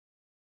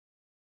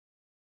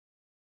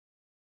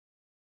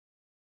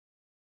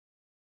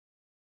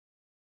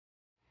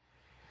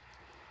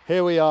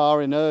Here we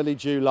are in early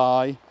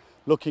July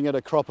looking at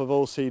a crop of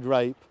oilseed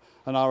rape,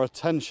 and our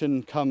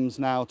attention comes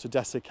now to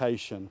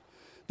desiccation.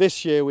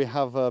 This year we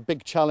have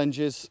big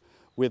challenges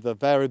with the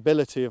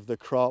variability of the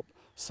crop.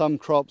 Some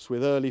crops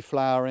with early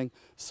flowering,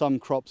 some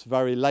crops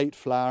very late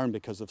flowering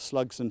because of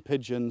slugs and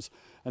pigeons,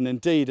 and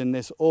indeed in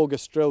this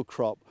August drill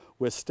crop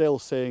we're still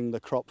seeing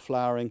the crop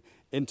flowering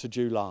into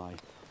July.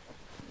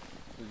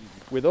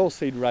 With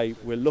oilseed rape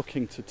we're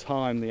looking to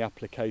time the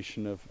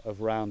application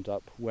of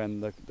Roundup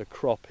when the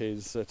crop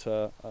is at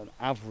an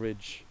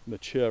average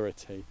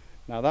maturity.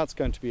 Now that's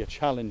going to be a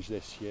challenge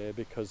this year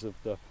because of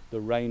the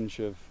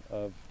range of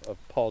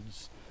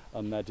pods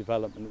and their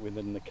development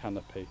within the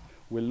canopy.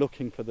 We're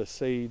looking for the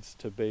seeds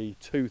to be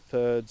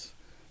 2/3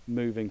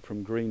 moving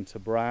from green to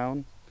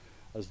brown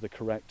as the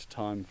correct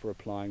time for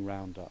applying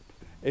Roundup.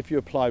 If you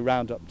apply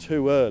Roundup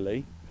too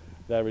early,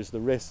 there is the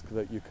risk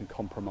that you can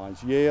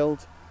compromise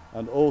yield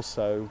and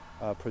also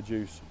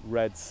produce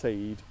red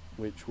seed,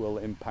 which will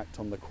impact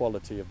on the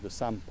quality of the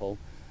sample.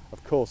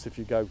 Of course, if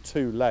you go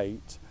too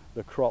late,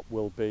 the crop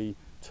will be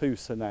too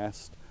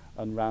senesced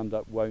and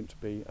Roundup won't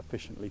be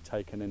efficiently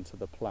taken into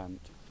the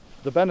plant.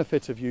 The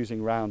benefit of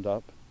using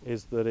Roundup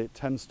is that it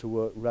tends to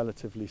work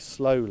relatively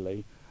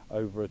slowly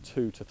over a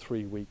 2 to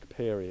 3 week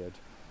period.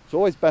 It's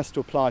always best to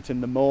apply it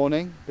in the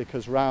morning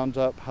because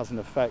Roundup has an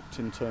effect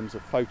in terms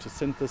of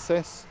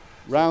photosynthesis.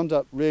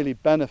 Roundup really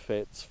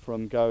benefits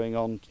from going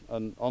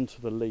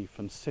onto the leaf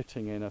and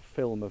sitting in a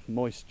film of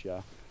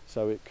moisture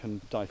so it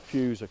can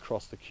diffuse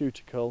across the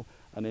cuticle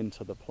and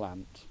into the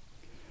plant.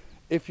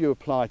 If you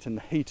apply it in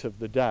the heat of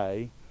the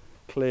day,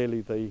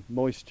 clearly the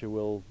moisture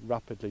will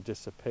rapidly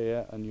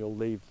disappear and you'll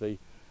leave the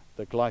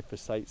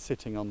glyphosate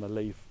sitting on the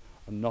leaf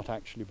and not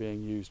actually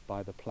being used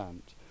by the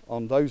plant.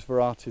 On those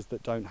varieties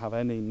that don't have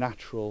any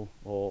natural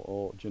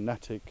or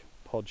genetic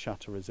pod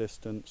shatter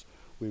resistance,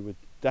 we would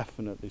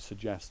definitely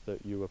suggest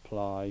that you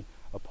apply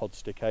a pod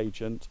stick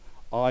agent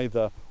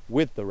either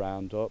with the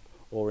Roundup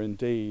or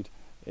indeed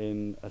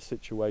in a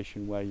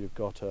situation where you've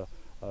got a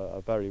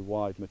very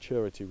wide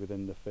maturity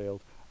within the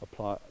field,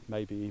 apply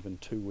maybe even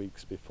 2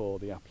 weeks before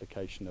the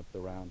application of the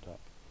Roundup.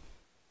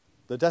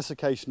 The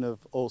desiccation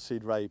of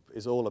oilseed rape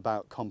is all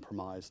about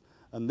compromise,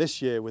 and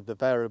this year with the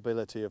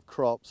variability of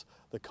crops,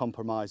 the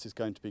compromise is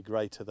going to be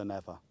greater than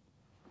ever.